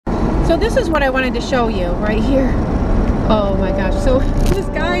So this is what I wanted to show you right here. Oh my gosh. So this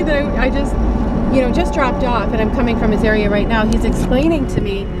guy that I just, you know, just dropped off, and I'm coming from his area right now, he's explaining to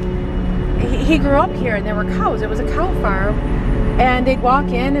me, he grew up here and there were cows. It was a cow farm, and they'd walk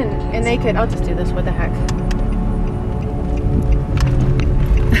in and they could, I'll just do this, what the heck.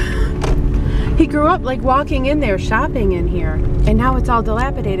 He grew up like walking in there, shopping in here, and now it's all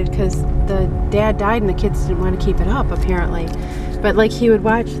dilapidated because the dad died and the kids didn't want to keep it up apparently. But like he would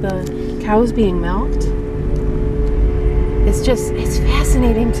watch the cows being milked. It's just, it's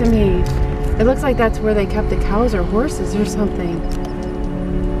fascinating to me. It looks like that's where they kept the cows or horses or something.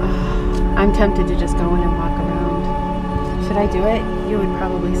 Oh, I'm tempted to just go in and walk around. Should I do it? You would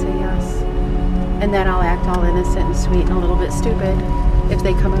probably say yes. And then I'll act all innocent and sweet and a little bit stupid if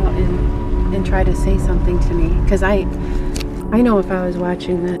they come out and try to say something to me. Because I know if I was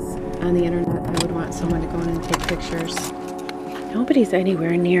watching this on the internet, I would want someone to go in and take pictures. Nobody's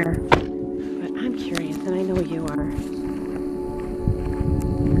anywhere near, but I'm curious, and I know you are.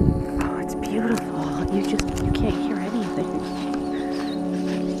 Oh, it's beautiful. You can't hear anything.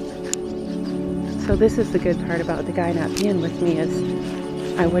 So this is the good part about the guy not being with me, is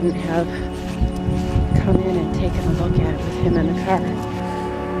I wouldn't have come in and taken a look at it with him in the car.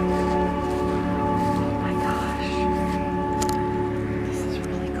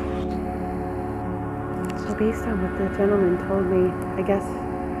 Based on what the gentleman told me, I guess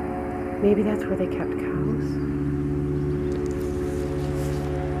maybe that's where they kept cows.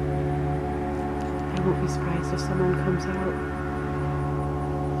 I won't be surprised if someone comes out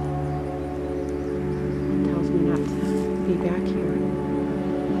and tells me not to be back here.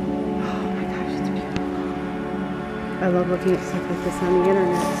 Oh my gosh, it's beautiful. I love looking at stuff like this on the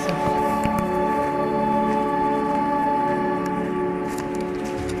internet,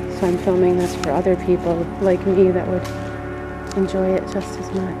 so I'm filming this for other people like me that would enjoy it just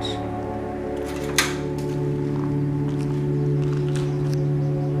as much.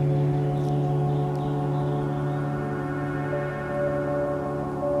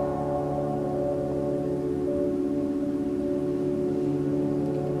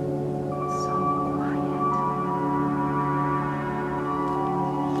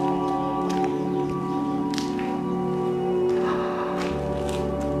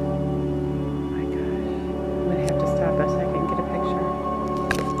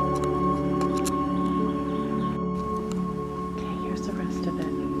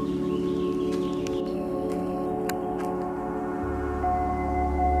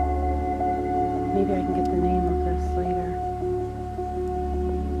 Maybe I can get